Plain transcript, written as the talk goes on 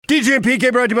DJ and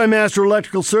PK brought to you by Master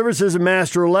Electrical Services, and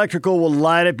Master Electrical will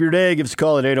light up your day. Give us a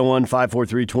call at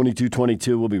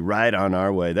 801-543-2222. We'll be right on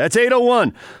our way. That's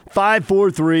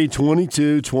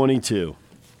 801-543-2222.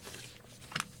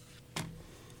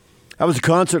 I was at a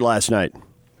concert last night.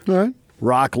 All right.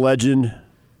 Rock legend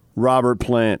Robert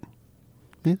Plant.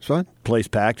 Yeah, it's fine. Place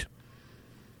packed.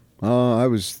 I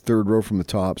was third row from the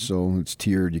top, so it's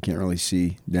tiered. You can't really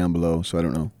see down below, so I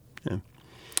don't know. Yeah.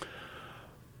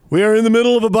 We are in the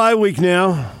middle of a bye week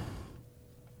now,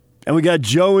 and we got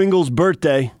Joe Ingles'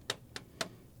 birthday,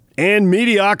 and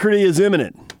mediocrity is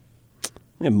imminent.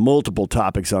 We have multiple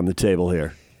topics on the table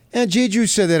here. And Jeju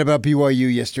said that about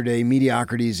BYU yesterday.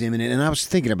 Mediocrity is imminent, and I was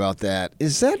thinking about that.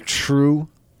 Is that true?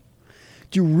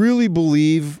 Do you really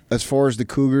believe, as far as the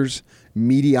Cougars,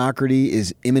 mediocrity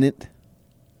is imminent?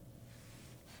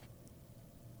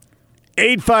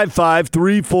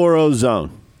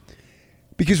 855-340-ZONE.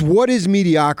 Because what is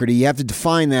mediocrity? You have to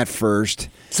define that first.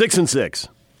 6-6.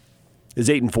 Is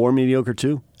 8-4 mediocre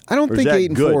too? I don't think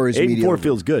 8-4 is mediocre. 8-4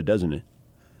 feels good, doesn't it?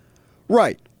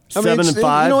 Right.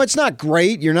 7-5. You know, it's not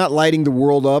great. You're not lighting the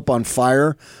world up on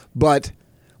fire. But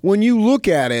when you look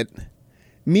at it,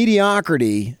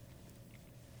 mediocrity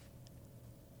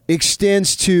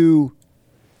extends to,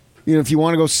 you know, if you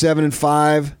want to go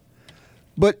 7-5.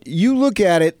 But you look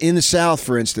at it in the South,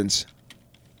 for instance.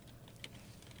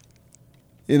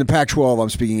 In the Pac-12, I'm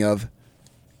speaking of.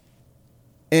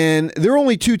 And there are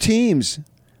only two teams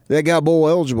that got bowl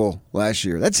eligible last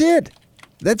year. That's it.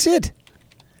 That's it.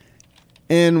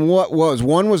 And what was?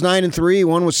 One was 9-3,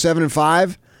 one was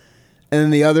 7-5,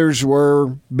 and the others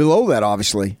were below that,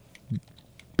 obviously.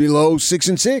 Below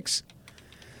 6-6.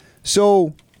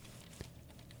 So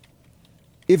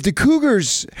if the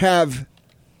Cougars have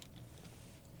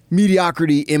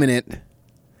mediocrity imminent,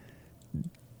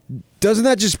 doesn't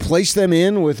that just place them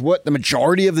in with what the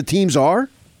majority of the teams are?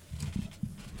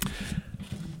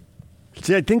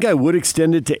 See, I think I would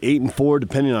extend it to 8-4,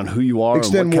 depending on who you are.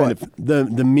 Extend and what? Kind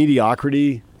of the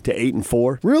mediocrity to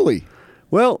 8-4. Really?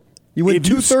 Well, you win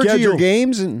 2/3 of your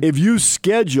games, and if you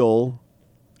schedule,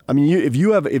 I mean, if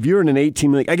you're in an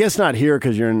 8-team league, I guess not here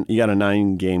because you got a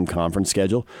 9-game conference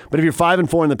schedule. But if you're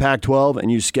 5-4 in the Pac-12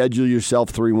 and you schedule yourself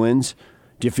 3 wins,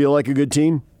 do you feel like a good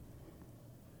team?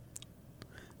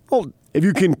 Well, if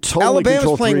you can totally Alabama's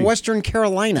control playing 3. Western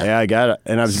Carolina. Yeah, I got it.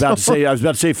 And I was about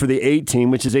to say for the 8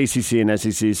 team, which is ACC and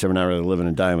SEC, so we're not really living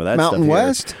and dying with that Mountain stuff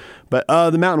West? Here. But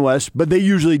the Mountain West. But they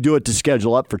usually do it to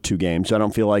schedule up for 2 games, so I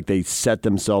don't feel like they set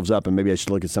themselves up, and maybe I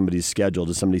should look at somebody's schedule.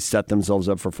 Does somebody set themselves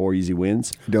up for 4 easy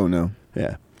wins? Don't know.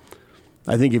 Yeah.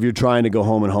 I think if you're trying to go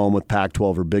home and home with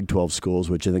Pac-12 or Big 12 schools,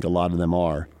 which I think a lot of them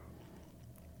are,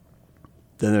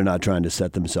 then they're not trying to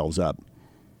set themselves up.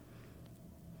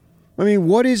 I mean,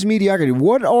 what is mediocrity?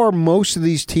 What are most of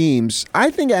these teams? I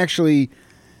think actually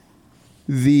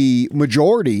the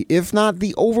majority, if not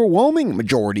the overwhelming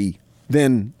majority,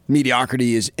 then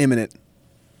mediocrity is imminent.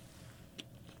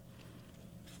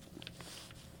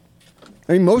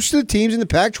 I mean, most of the teams in the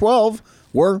Pac-12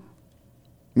 were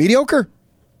mediocre.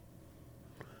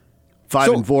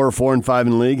 5-4 or 4-5 in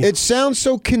the league. It sounds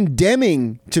so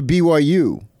condemning to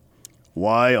BYU.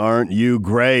 Why aren't you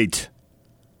great?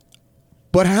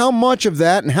 But how much of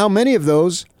that and how many of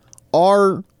those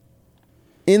are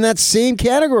in that same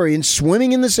category and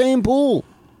swimming in the same pool?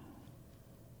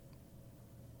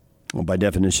 Well, by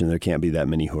definition, there can't be that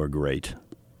many who are great.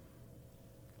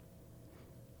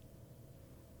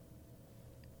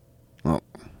 Well,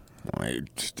 why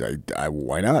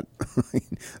not?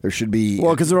 There should be.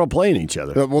 Well, because they're all playing each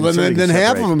other. Well, then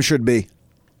half of them should be.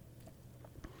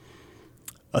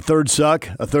 A third suck,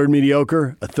 a third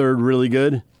mediocre, a third really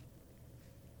good.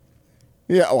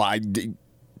 Yeah, well,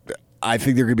 I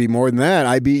think there could be more than that.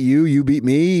 I beat you, you beat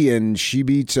me, and she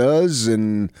beats us,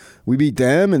 and we beat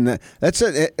them, and that's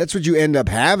what you end up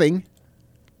having.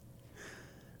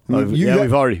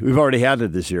 We've already had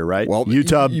it this year, right? Well,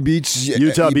 Utah beat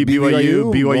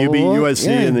BYU, BYU beat USC,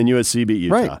 and then USC beat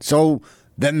Utah. Right. So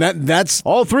then that's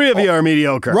all 3 of you are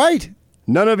mediocre. Right.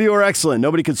 None of you are excellent.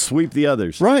 Nobody could sweep the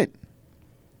others. Right.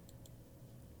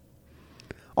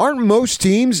 Aren't most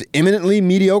teams eminently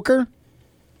mediocre?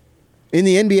 In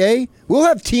the NBA, we'll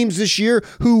have teams this year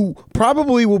who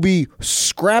probably will be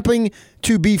scrapping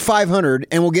to be 500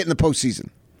 and will get in the postseason.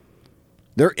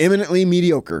 They're eminently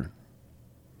mediocre.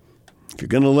 If you're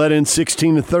going to let in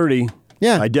 16 to 30,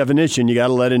 by definition, you got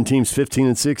to let in teams 15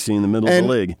 and 16 in the middle of the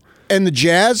league. And the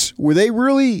Jazz, were they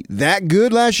really that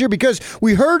good last year? Because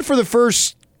we heard for the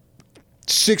first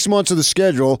 6 months of the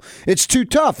schedule, it's too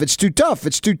tough, it's too tough,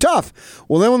 it's too tough.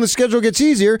 Well, then when the schedule gets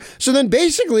easier, so then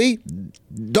basically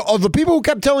the people who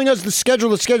kept telling us the schedule,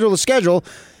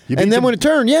 And then when it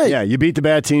turned, Yeah, you beat the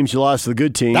bad teams, you lost to the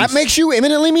good teams. that makes you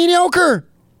eminently mediocre.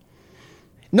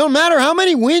 No matter how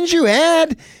many wins you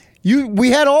had,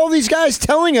 we had all these guys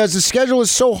telling us the schedule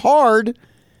is so hard.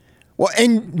 Well,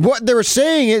 and what they were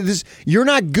saying is you're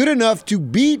not good enough to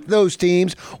beat those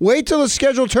teams. Wait till the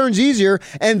schedule turns easier,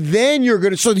 and then you're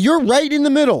going to. So you're right in the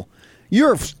middle.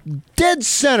 You're dead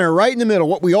center, right in the middle.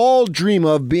 What we all dream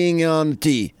of being on the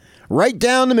tee, right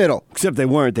down the middle. Except they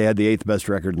weren't. They had the 8th best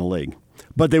record in the league.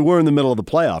 But they were in the middle of the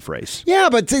playoff race. Yeah,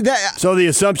 but So the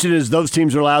assumption is those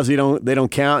teams are lousy, they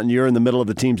don't count, and you're in the middle of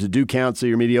the teams that do count, so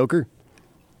you're mediocre?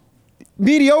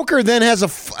 mediocre then has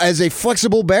a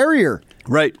flexible barrier.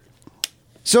 Right.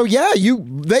 So, yeah,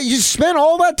 you spent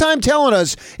all that time telling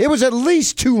us it was at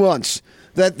least 2 months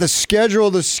that the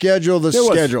schedule.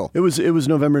 It was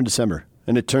November and December,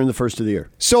 and it turned the first of the year.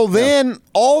 So then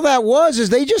all that is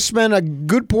they just spent a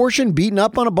good portion beating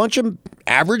up on a bunch of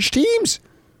average teams.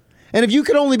 And if you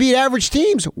could only beat average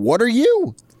teams, what are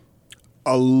you?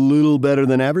 A little better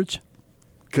than average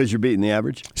because you're beating the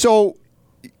average. So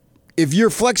if you're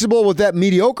flexible with that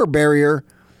mediocre barrier,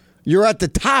 you're at the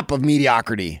top of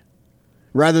mediocrity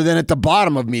rather than at the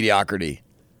bottom of mediocrity.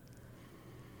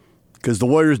 Because the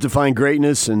Warriors define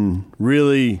greatness and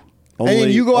really only... And then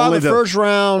you go out in the first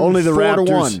round only the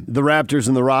 4-1. The Raptors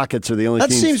and the Rockets are the only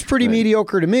teams... That seems pretty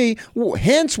mediocre to me,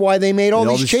 hence why they made all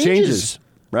these changes.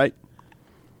 Right.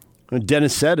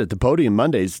 Dennis said at the podium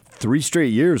Mondays, 3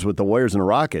 straight years with the Warriors and the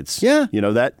Rockets. Yeah. You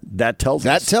know, that tells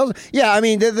us. Yeah, I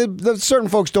mean, the certain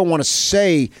folks don't want to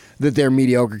say that they're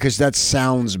mediocre because that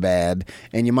sounds bad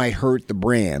and you might hurt the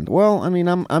brand. Well, I mean,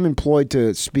 I'm employed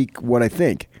to speak what I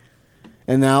think.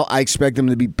 And now I expect them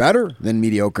to be better than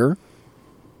mediocre.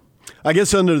 I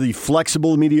guess under the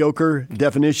flexible mediocre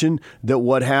definition, that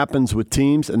what happens with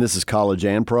teams, and this is college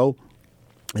and pro,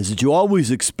 is that you always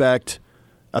expect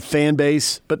a fan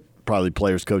base, but probably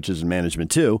players, coaches, and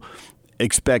management too,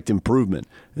 expect improvement.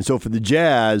 And so for the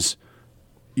Jazz,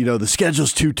 you know, the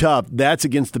schedule's too tough. That's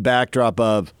against the backdrop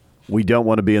of we don't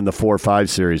want to be in the 4-5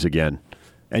 series again.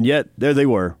 And yet, there they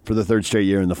were for the 3rd straight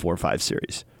year in the 4-5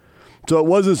 series. So it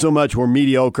wasn't so much we're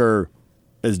mediocre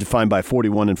as defined by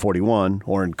 41-41,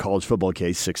 or in college football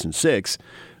case, 6-6. It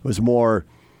was more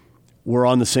we're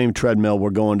on the same treadmill, we're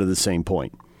going to the same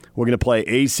point. We're going to play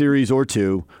a series or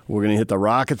 2. We're going to hit the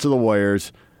Rockets or the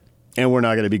Warriors, and we're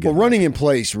not going to be good. Well, running in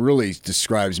place really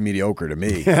describes mediocre to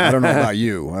me. I don't know about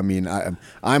you. I mean,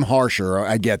 I'm harsher.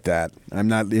 I get that. I'm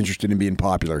not interested in being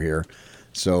popular here.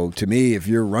 So to me, if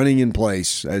you're running in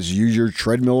place, as use your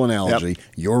treadmill analogy,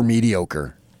 you're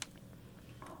mediocre.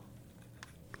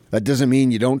 That doesn't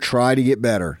mean you don't try to get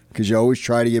better, because you always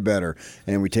try to get better.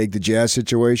 And we take the Jazz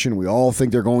situation, we all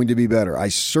think they're going to be better. I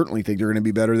certainly think they're going to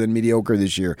be better than mediocre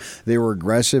this year. They were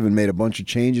aggressive and made a bunch of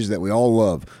changes that we all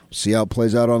love. See how it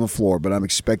plays out on the floor, but I'm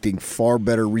expecting far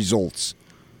better results.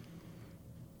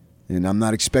 And I'm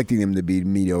not expecting them to be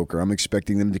mediocre. I'm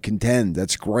expecting them to contend.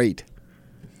 That's great.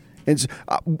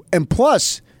 And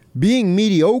plus, being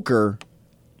mediocre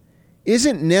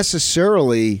isn't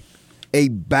necessarily a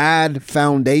bad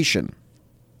foundation.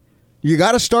 You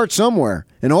got to start somewhere.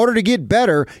 In order to get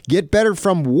better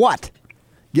from what?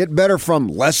 Get better from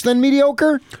less than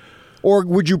mediocre? Or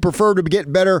would you prefer to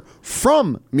get better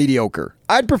from mediocre?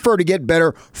 I'd prefer to get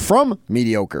better from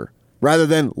mediocre rather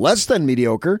than less than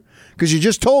mediocre, because you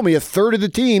just told me 1/3 of the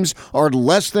teams are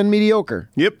less than mediocre.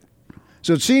 Yep.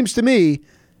 So it seems to me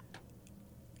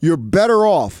you're better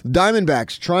off.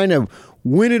 Diamondbacks trying to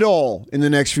win it all in the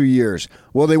next few years.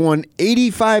 Well, they won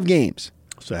 85 games.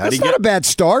 So that's not a bad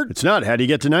start. It's not. How do you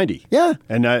get to 90? Yeah.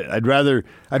 And I'd rather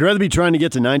be trying to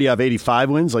get to 90 off 85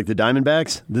 wins like the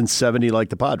Diamondbacks than 70 like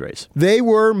the Padres. They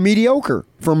were mediocre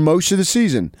for most of the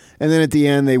season. And then at the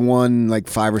end, they won like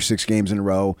 5 or 6 games in a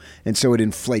row. And so it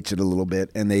inflates it a little bit.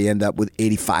 And they end up with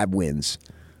 85 wins.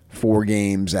 4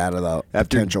 games out of the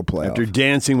potential playoff. After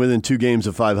dancing within 2 games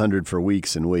of 500 for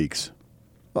weeks and weeks.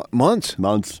 Months.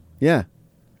 Yeah.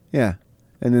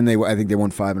 And then I think they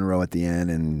won 5 in a row at the end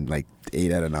and like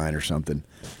 8 out of 9 or something.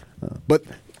 But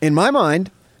in my mind,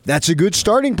 that's a good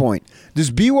starting point.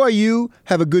 Does BYU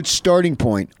have a good starting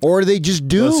point, or are they just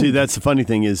doomed? Well, see, that's the funny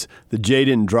thing is the Jay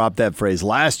didn't drop that phrase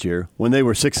last year when they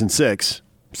were 6-6,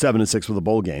 7-6 with a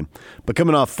bowl game. But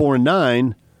coming off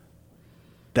 4-9,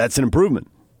 that's an improvement.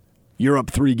 You're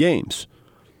up 3 games.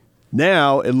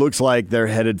 Now it looks like they're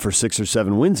headed for 6 or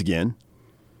 7 wins again.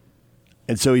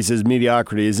 And so he says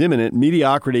mediocrity is imminent.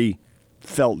 Mediocrity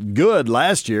felt good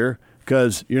last year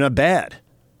because you're not bad.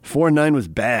 4-9 was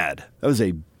bad. That was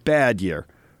a bad year.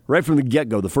 Right from the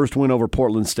get-go, the first win over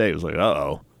Portland State was like,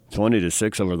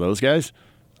 20-6 over those guys?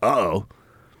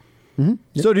 Mm-hmm.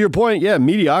 Yep. So to your point, yeah,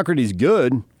 mediocrity is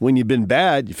good. When you've been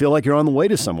bad, you feel like you're on the way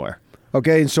to somewhere.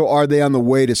 Okay, and so are they on the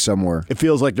way to somewhere? It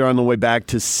feels like they're on the way back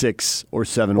to 6 or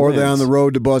 7 wins. Or they're on the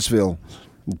road to Buzzville.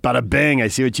 Bada bang, I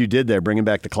see what you did there, bringing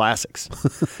back the classics.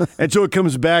 And so it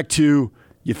comes back to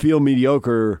you feel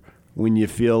mediocre when you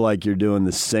feel like you're doing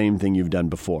the same thing you've done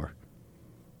before.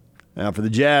 Now, for the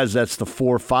Jazz, that's the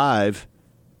 4-5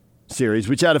 series,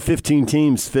 which out of 15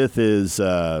 teams, fifth is,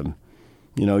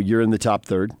 you're in the top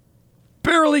third.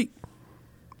 Barely.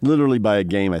 Literally by a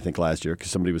game, I think, last year, because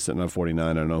somebody was sitting on 49.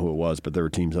 I don't know who it was, but there were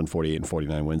teams on 48 and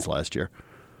 49 wins last year.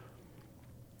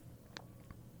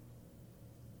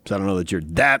 So I don't know that you're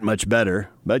that much better,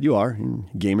 but you are.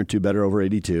 A game or two better over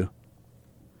 82.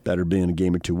 Better being a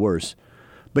game or two worse.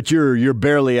 But you're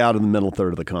barely out in the middle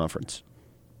third of the conference.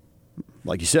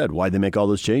 Like you said, why'd they make all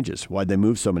those changes? Why'd they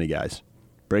move so many guys?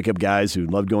 Break up guys who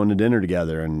loved going to dinner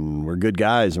together and were good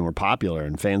guys and were popular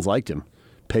and fans liked him,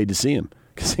 paid to see him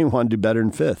because they wanted to do better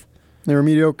in fifth. They were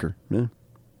mediocre. Yeah.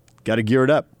 Got to gear it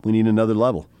up. We need another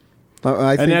level.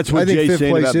 I think Jay's fifth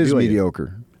saying place about is BYU.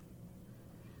 mediocre.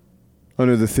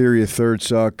 Under the theory of third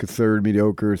suck, third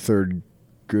mediocre, third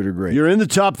good or great. You're in the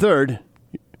top third,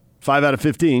 5 out of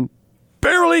 15,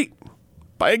 barely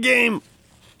by a game.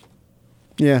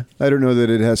 Yeah, I don't know that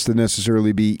it has to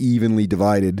necessarily be evenly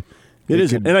divided. It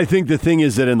isn't. And I think the thing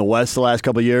is that in the West the last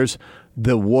couple of years,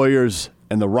 the Warriors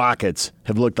and the Rockets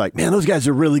have looked like, man, those guys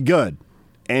are really good.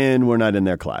 And we're not in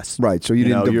their class. Right, so you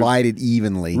didn't divide it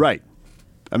evenly. Right.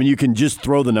 I mean, you can just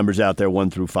throw the numbers out there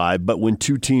 1 through 5, but when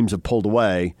two teams have pulled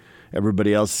away,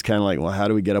 everybody else is kind of like, well, how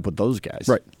do we get up with those guys?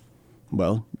 Right.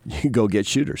 Well, you go get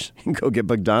shooters. You can go get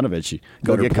Bogdanovich. You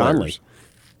go Better get players. Conley.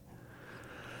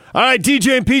 All right,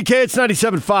 DJ and PK, it's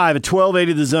 97.5 at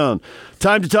 1280 The Zone.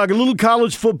 Time to talk a little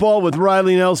college football with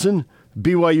Riley Nelson,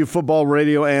 BYU football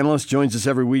radio analyst, joins us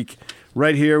every week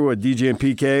right here with DJ and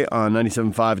PK on 97.5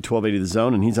 at 1280 The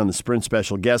Zone, and he's on the Sprint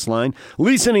special guest line.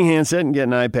 Lease any handset and get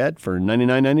an iPad for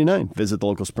 $99.99. Visit the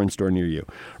local Sprint store near you.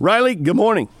 Riley, good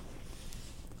morning.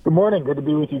 Good morning. Good to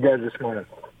be with you guys this morning.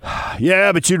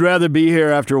 Yeah, but you'd rather be here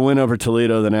after a win over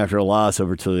Toledo than after a loss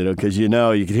over Toledo because you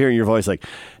could hear in your voice like,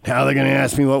 now they're going to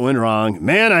ask me what went wrong.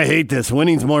 Man, I hate this.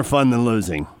 Winning's more fun than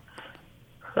losing.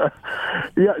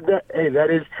 Yeah, that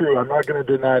is true. I'm not going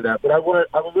to deny that. But I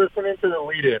was listening to the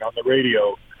lead-in on the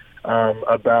radio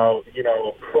about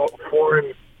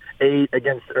 4-8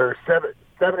 against, or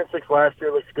 7-6 last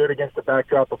year looks good against the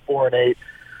backdrop of 4-8.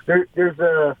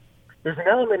 There's an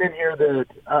element in here that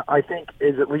I think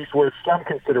is at least worth some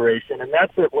consideration, and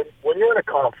that's that when you're in a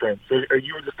conference, or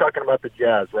you were just talking about the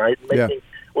Jazz, right? Making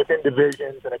within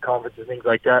divisions and a conference and things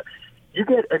like that, you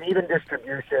get an even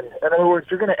distribution. In other words,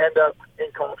 you're going to end up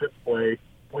in conference play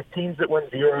with teams that win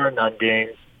 0 or none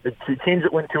games, the teams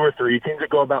that win 2 or 3, teams that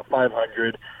go about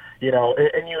 500,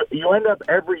 and you end up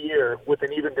every year with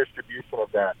an even distribution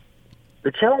of that.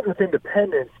 The challenge with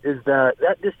independence is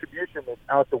that distribution is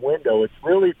out the window. It's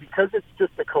really because it's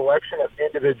just a collection of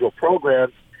individual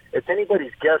programs. It's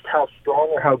anybody's guess how strong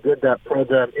or how good that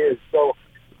program is. So,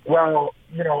 while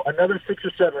another 6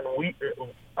 or 7 weeks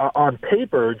on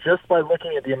paper, just by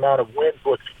looking at the amount of wins,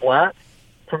 looks flat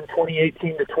from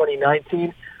 2018 to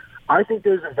 2019. I think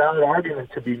there's a valid argument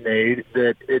to be made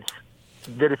that it's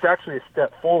actually a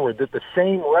step forward. That the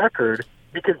same record.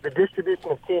 Because the distribution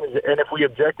of teams, and if we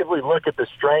objectively look at the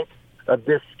strength of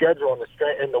this schedule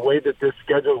and the way that this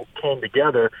schedule came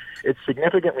together, it's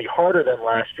significantly harder than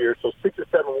last year. So 6 or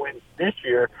 7 wins this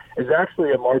year is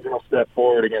actually a marginal step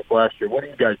forward against last year. What do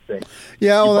you guys think?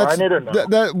 Yeah, well,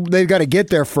 they've got to get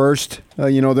there first.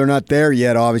 They're not there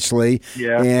yet, obviously.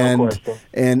 Yeah, no question.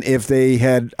 And if they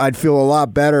had, I'd feel a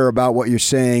lot better about what you're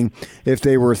saying if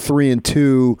they were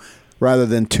 3-2. Rather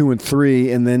than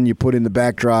 2-3, and then you put in the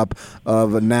backdrop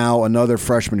of now another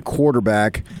freshman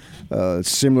quarterback,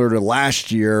 similar to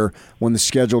last year when the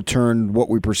schedule turned what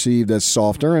we perceived as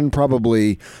softer and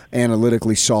probably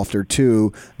analytically softer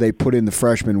too. They put in the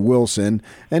freshman Wilson,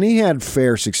 and he had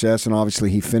fair success, and obviously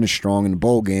he finished strong in the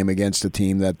bowl game against a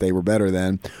team that they were better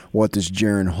than. What does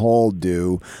Jaron Hall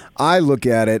do? I look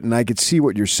at it, and I could see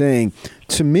what you're saying.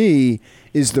 To me,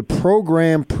 is the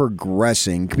program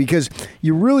progressing? Because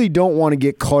you really don't want to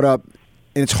get caught up,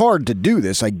 and it's hard to do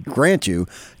this, I grant you,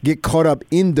 get caught up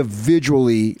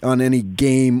individually on any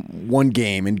game, one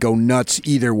game, and go nuts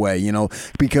either way,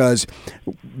 because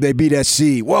they beat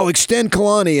SC. Well, extend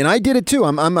Kalani, and I did it too.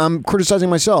 I'm criticizing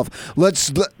myself.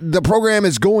 The program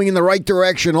is going in the right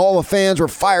direction. All the fans were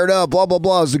fired up. Blah blah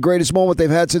blah. It's the greatest moment they've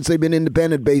had since they've been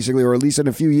independent, basically, or at least in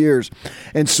a few years.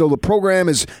 And so the program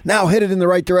is now headed in the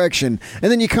right direction. And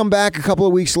then you come back a couple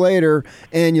of weeks later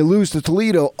and you lose to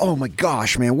Toledo. Oh my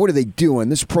gosh, man, what are they doing? going.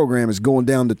 This program is going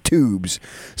down the tubes.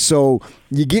 So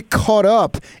you get caught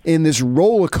up in this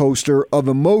roller coaster of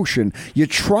emotion. You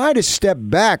try to step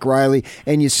back, Riley,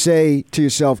 and you say to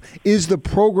yourself, is the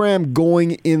program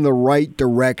going in the right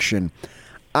direction?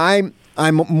 I'm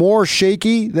more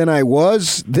shaky than I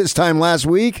was this time last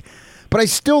week, but I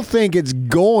still think it's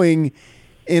going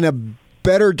in a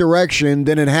better direction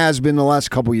than it has been the last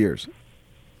couple years.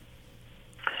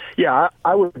 Yeah,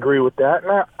 I would agree with that.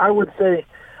 And I would say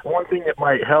one thing that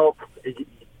might help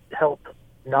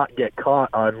not get caught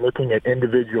on looking at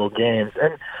individual games.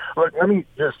 And look, let me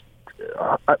just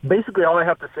basically all I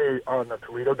have to say on the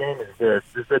Toledo game is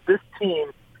that this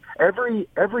team, every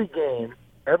game,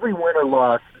 every win or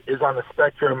loss is on the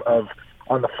spectrum of,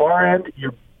 on the far end,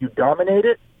 you dominate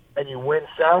it and you win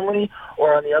soundly,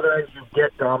 or on the other end, you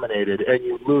get dominated and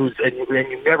you lose and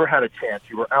you never had a chance.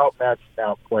 You were outmatched and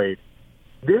outplayed.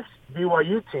 This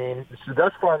BYU team,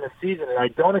 thus far in the season, and I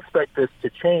don't expect this to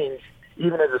change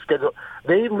even as a schedule,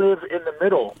 they live in the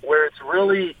middle where it's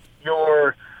really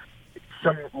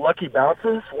some lucky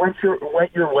bounces went your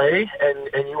way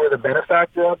and you were the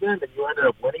benefactor of them and you ended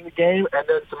up winning the game, and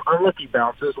then some unlucky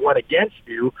bounces went against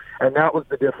you, and that was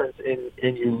the difference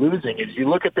in you losing. As you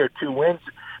look at their 2 wins,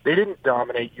 they didn't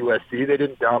dominate USC, they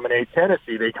didn't dominate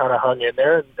Tennessee, they kind of hung in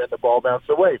there and the ball bounced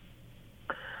away.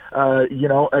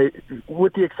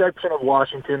 With the exception of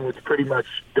Washington, which pretty much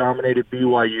dominated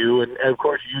BYU, and of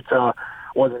course Utah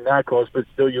wasn't that close, but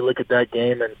still you look at that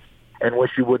game and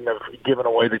wish you wouldn't have given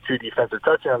away the 2 defensive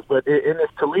touchdowns. But in this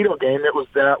Toledo game, it was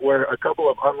that where a couple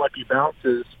of unlucky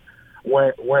bounces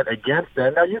went against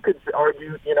them. Now you could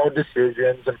argue,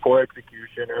 decisions and poor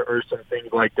execution or some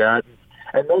things like that,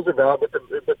 and those are valid.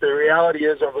 But the reality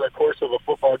is, over the course of a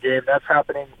football game, that's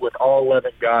happening with all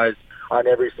 11 guys on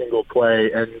every single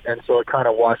play, and so it kind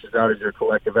of washes out as your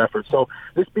collective effort. So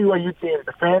this BYU team,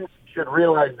 the fans should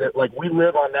realize that, like, we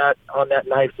live on that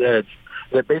knife's edge,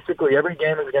 that basically every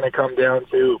game is going to come down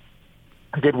to,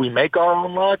 did we make our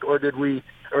own luck, or did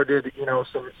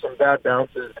some bad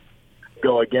bounces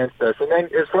go against us? And then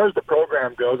as far as the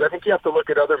program goes, I think you have to look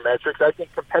at other metrics. I think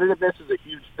competitiveness is a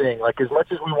huge thing. Like, as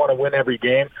much as we want to win every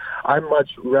game, I'd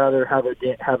much rather have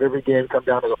every game come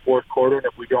down to the fourth quarter, and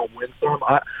if we don't win some,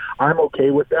 I'm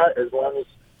okay with that, as long as,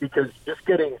 because just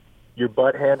getting your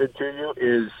butt handed to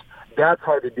you that's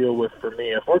hard to deal with for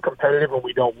me. If we're competitive and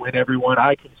we don't win everyone,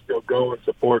 I can still go and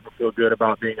support and feel good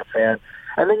about being a fan.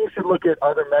 And then you should look at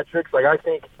other metrics. Like, I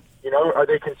think, are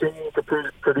they continuing to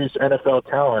produce NFL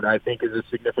talent? I think is a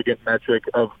significant metric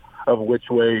of which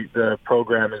way the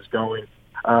program is going.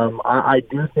 I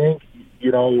do think,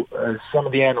 some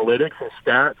of the analytics and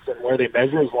stats and where they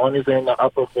measure, as long as they're in the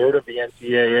upper third of the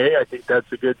NCAA, I think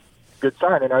that's a good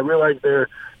sign. And I realize they're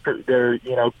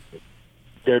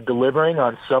delivering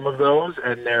on some of those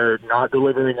and they're not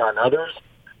delivering on others.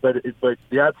 But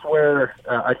that's where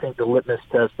I think the litmus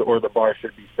test or the bar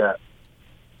should be set.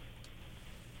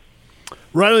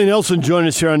 Riley Nelson joined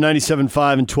us here on 97.5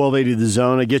 and 1280 The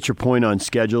Zone. I get your point on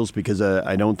schedules, because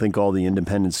I don't think all the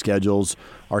independent schedules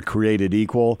are created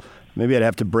equal. Maybe I'd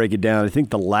have to break it down. I think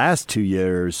the last 2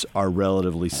 years are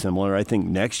relatively similar. I think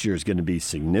next year is going to be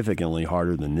significantly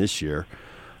harder than this year.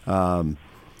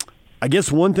 I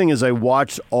guess one thing is I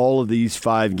watched all of these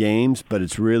 5 games, but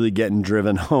it's really getting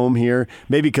driven home here.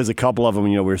 Maybe because a couple of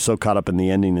them, we're so caught up in the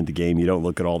ending of the game, you don't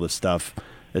look at all the stuff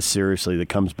as seriously that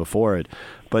comes before it.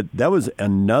 But that was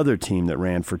another team that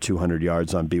ran for 200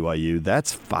 yards on BYU.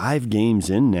 That's 5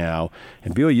 games in now,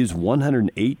 and BYU's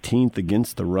 118th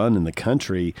against the run in the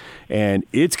country. And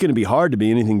it's going to be hard to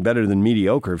be anything better than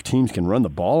mediocre if teams can run the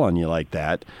ball on you like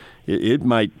that. It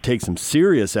might take some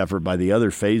serious effort by the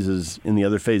other phases of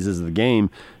the game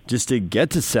just to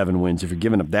get to 7 wins if you're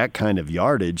giving up that kind of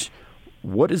yardage.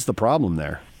 What is the problem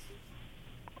there?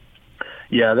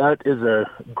 Yeah, that is a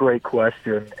great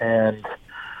question, and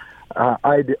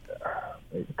I'd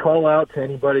call out to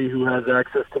anybody who has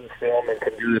access to the film and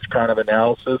can do this kind of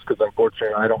analysis, because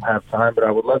unfortunately I don't have time, but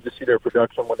I would love to see their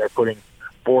production when they're putting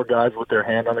 4 guys with their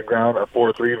hand on the ground, a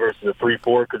 4-3 versus a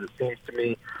 3-4, because it seems to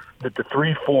me that the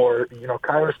 3-4,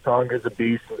 Kyrus Tonga is a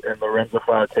beast, and Lorenzo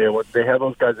Falatea, they have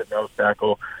those guys at nose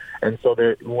tackle, and so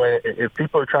if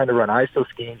people are trying to run ISO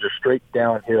schemes or straight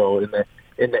downhill in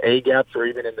the A gaps or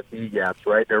even in the B gaps,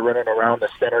 right, they're running around the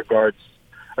center guards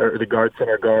or the guard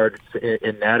center guards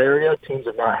in that area, teams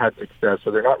have not had success.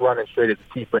 So they're not running straight at the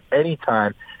teeth, but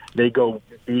anytime they go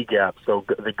B gap, so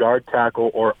the guard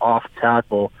tackle or off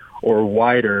tackle or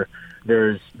wider,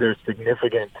 there's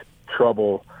significant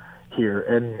trouble here,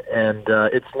 and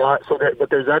it's not so that. But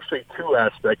there's actually 2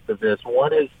 aspects of this.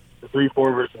 One is the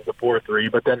 3-4 versus the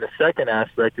 4-3, but then the second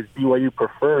aspect is BYU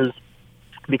prefers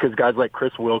because guys like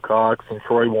Chris Wilcox and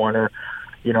Troy Warner,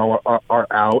 are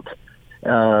out.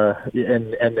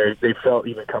 And they felt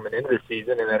even coming into the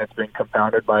season, and then it's been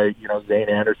compounded by, Zane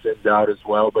Anderson's out as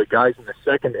well. But guys in the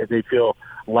second, they feel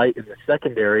light in the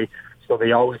secondary, so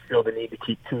they always feel the need to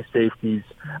keep two safeties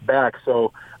back.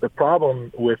 So the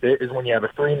problem with it is when you have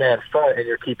a three-man front and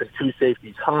you're keeping two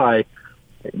safeties high,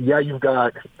 yeah, you've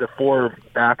got the four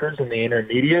backers in the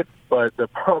intermediate, but the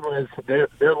problem is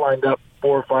they're lined up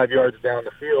 4 or 5 yards down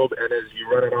the field, and as you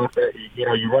run it off,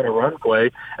 you run a run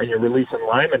play and you're releasing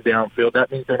linemen downfield.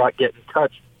 That means they're not getting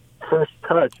first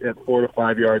touch at 4 to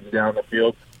 5 yards down the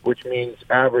field, which means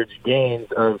average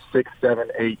gains of 6,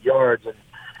 7, 8 yards,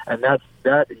 and that.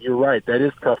 You're right. That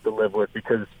is tough to live with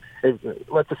because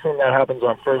let's assume that happens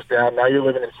on first down. Now you're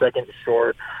living in second and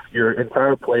short. Your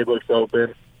entire playbook's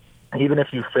open. Even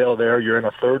if you fail there, you're in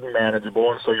a third and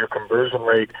manageable, and so your conversion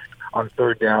rate on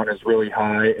third down is really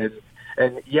high.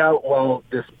 And yeah, well,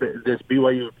 this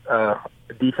BYU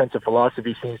defensive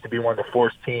philosophy seems to be one to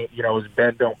force team, is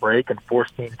bend don't break and force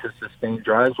teams to sustain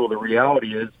drives. Well, the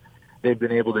reality is they've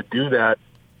been able to do that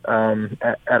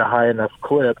at a high enough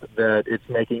clip that it's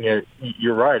making it.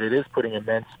 You're right. It is putting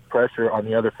immense pressure on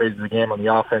the other phases of the game, on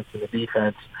the offense and the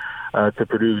defense. To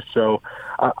produce. So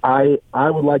I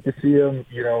would like to see them,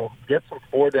 get some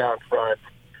 4-down front,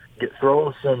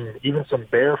 throw some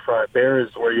bear front. Bear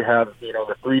is where you have,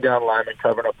 the 3-down lineman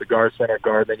covering up the guard, center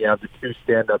guard, then you have the 2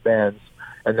 stand-up ends.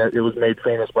 And that it was made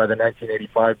famous by the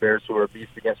 1985 Bears, who were a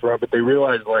beast against run. But they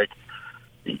realized,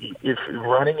 if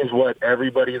running is what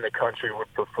everybody in the country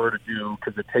would prefer to do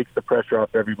because it takes the pressure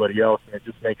off everybody else and it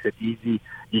just makes it easy.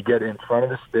 You get in front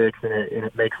of the sticks and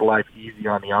it makes life easy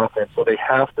on the offense. So they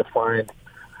have to find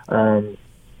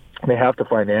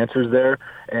answers there,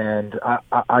 and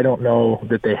I don't know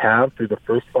that they have through the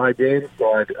first 5 games.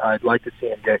 So I'd like to see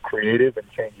them get creative and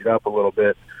change it up a little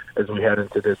bit as we head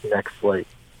into this next slate.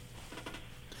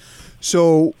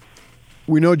 So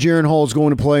we know Jaren Hall is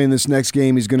going to play in this next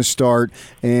game. He's going to start,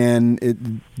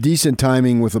 and decent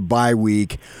timing with a bye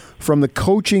week. From the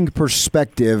coaching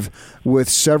perspective, with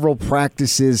several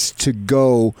practices to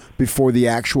go before the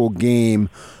actual game,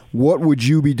 what would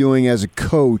you be doing as a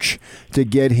coach to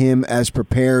get him as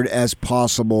prepared as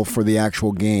possible for the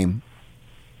actual game?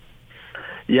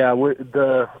 Yeah,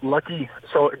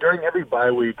 so during every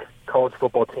bye week, college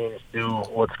football teams do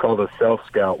what's called a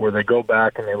self-scout, where they go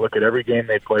back and they look at every game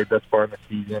they played thus far in the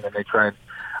season, and they try and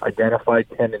identify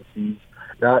tendencies,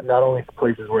 not only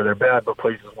places where they're bad, but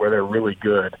places where they're really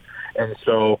good. And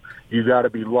so you got to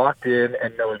be locked in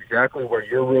and know exactly where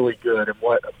you're really good and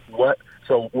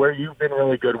so where you've been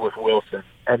really good with Wilson.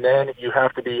 And then you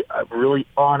have to be really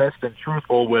honest and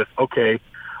truthful with, okay,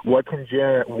 what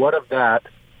of that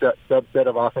subset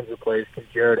of offensive plays can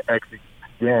Jared execute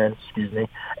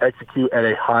at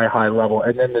a high level?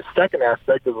 And then the second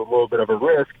aspect is a little bit of a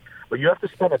risk, but you have to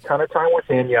spend a ton of time with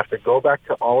him. You have to go back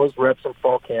to all his reps in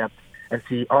fall camp and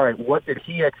see, all right, what did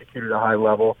he execute at a high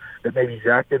level that maybe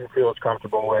Zach didn't feel as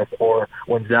comfortable with, or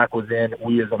when Zach was in,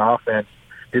 we as an offense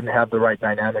didn't have the right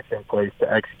dynamics in place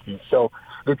to execute. So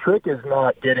the trick is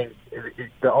not the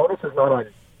onus is not on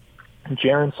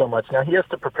Jaren so much. Now he has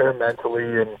to prepare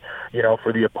mentally and,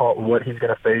 for the opponent, what he's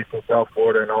going to face in South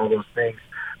Florida and all those things.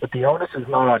 But the onus is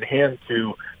not on him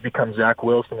to become Zach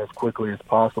Wilson as quickly as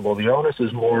possible. The onus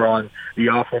is more on the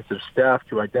offensive staff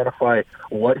to identify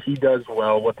what he does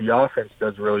well, what the offense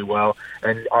does really well,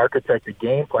 and architect a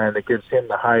game plan that gives him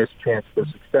the highest chance for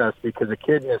success. Because a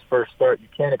kid in his first start, you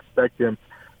can't expect him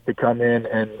to come in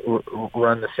and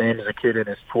run the same as a kid in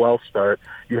his 12th start.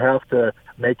 You have to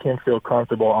make him feel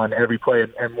comfortable on every play.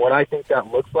 And what I think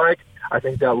that looks like,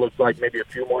 maybe a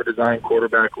few more design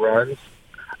quarterback runs.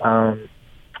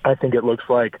 I think it looks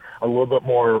like a little bit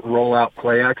more rollout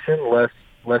play action,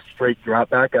 less straight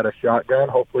drop back out of shotgun.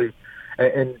 Hopefully,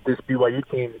 and this BYU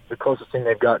team, the closest thing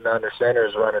they've gotten under center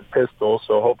is running pistol.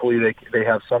 So hopefully they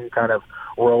have some kind of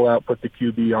rollout, put the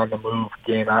QB on the move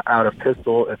game out of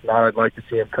pistol. If not, I'd like to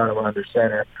see him kind of under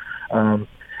center. And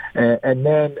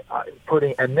then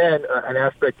an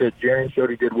aspect that Jaren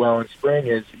showed he did well in spring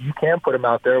is you can put him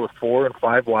out there with 4 and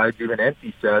 5 wides, even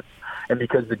empty sets. And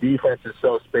because the defense is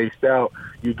so spaced out,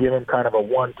 you give him kind of a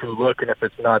 1-2 look, and if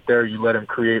it's not there, you let him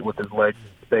create with his legs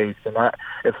in space. And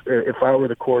if I were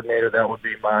the coordinator, that would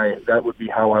be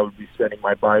how I would be setting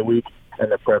my bye week and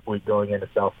the prep week going into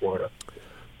South Florida.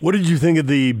 What did you think of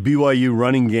the BYU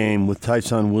running game with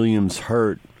Tyson Williams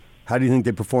hurt? How do you think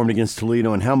they performed against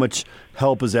Toledo, and how much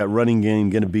help is that running game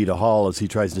going to be to Hall as he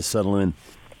tries to settle in?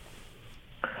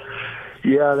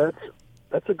 Yeah,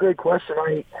 that's a great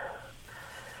question.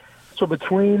 So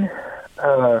between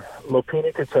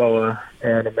Lopini Katoa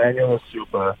and Emmanuel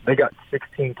Asupa, they got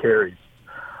 16 carries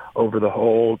over the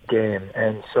whole game.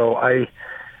 And so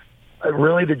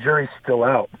really the jury's still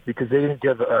out because they didn't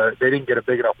get a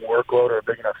big enough workload or a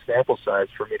big enough sample size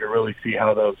for me to really see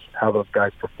how those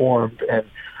guys performed. And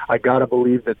I got to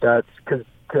believe that that's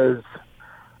because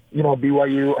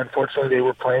BYU, unfortunately, they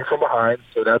were playing from behind,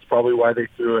 so that's probably why they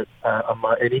threw it.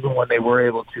 And even when they were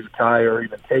able to tie or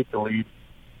even take the lead,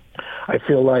 I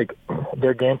feel like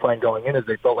their game plan going in is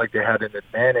they felt like they had an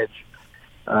advantage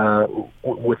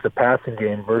with the passing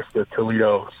game versus the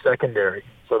Toledo secondary,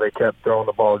 so they kept throwing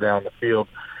the ball down the field.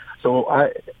 So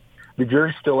the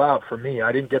jury's still out for me.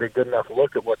 I didn't get a good enough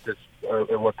look at what this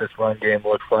run game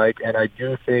looks like, and I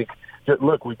do think that,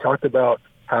 look, we talked about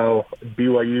how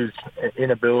BYU's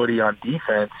inability on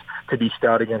defense to be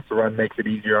stout against the run makes it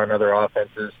easier on other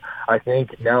offenses. I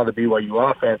think now the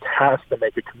BYU offense has to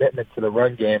make a commitment to the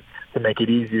run game to make it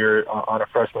easier on a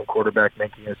freshman quarterback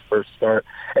making his first start,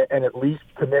 and at least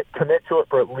commit to it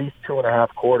for at least 2.5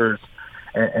 quarters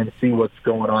and see what's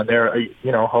going on there.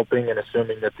 Hoping and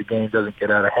assuming that the game doesn't get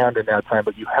out of hand in that time,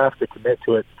 but you have to commit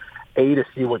to it, A, to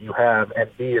see what you have, and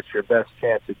B, it's your best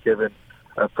chance at giving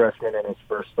a freshman in his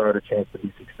first start a chance to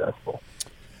be successful.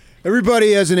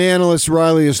 Everybody as an analyst,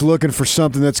 Riley, is looking for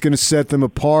something that's going to set them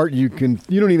apart. You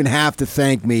don't even have to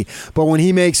thank me, but when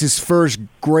he makes his first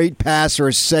great pass or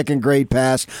his second great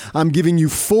pass, I'm giving you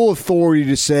full authority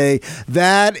to say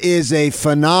that is a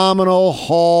phenomenal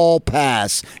Hall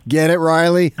pass. Get it,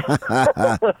 Riley?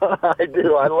 I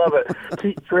do. I love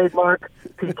it. Trademark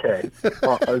PK.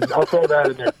 I'll throw that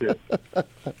in there too.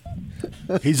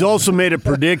 He's also made a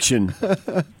prediction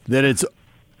that it's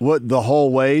the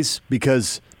whole ways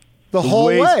because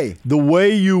the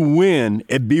way you win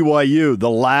at BYU, the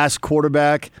last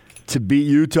quarterback to beat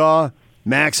Utah,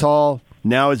 Max Hall,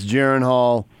 now it's Jaron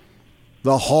Hall.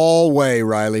 The Hall way,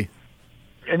 Riley.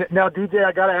 And now, DJ,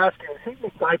 I got to ask you, is he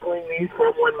recycling these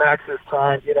from when Max's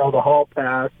time, the Hall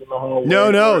pass and the Hall way?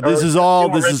 No, this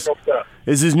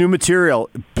is his new material.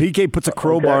 PK puts a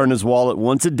crowbar in his wallet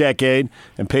once a decade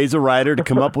and pays a writer to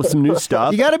come up with some new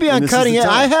stuff. You got to be on cutting edge.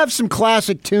 I have some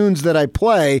classic tunes that I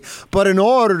play, but in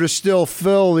order to still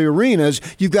fill the arenas,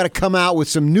 you've got to come out with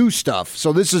some new stuff.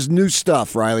 So this is new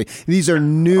stuff, Riley. These are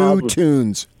new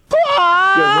tunes.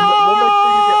 Yeah, we'll make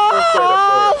sure you get first credit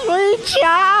for it. Sweet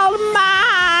child of mine.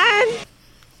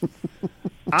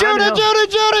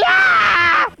 Judy.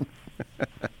 Ah!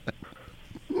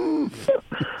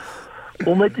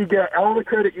 We'll make you get all the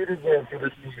credit you deserve for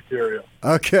this new material.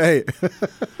 Okay.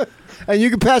 And you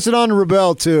can pass it on to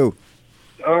Rebel, too.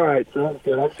 All right, sounds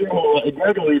good. I'm sure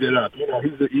Greg will eat it up.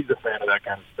 He's a fan of that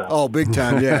kind of stuff. Oh, big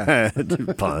time, yeah.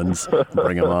 Puns.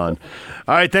 Bring him on.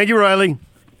 All right, thank you, Riley.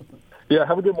 Yeah,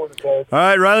 have a good morning, guys. All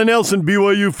right, Riley Nelson,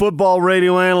 BYU football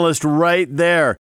radio analyst right there.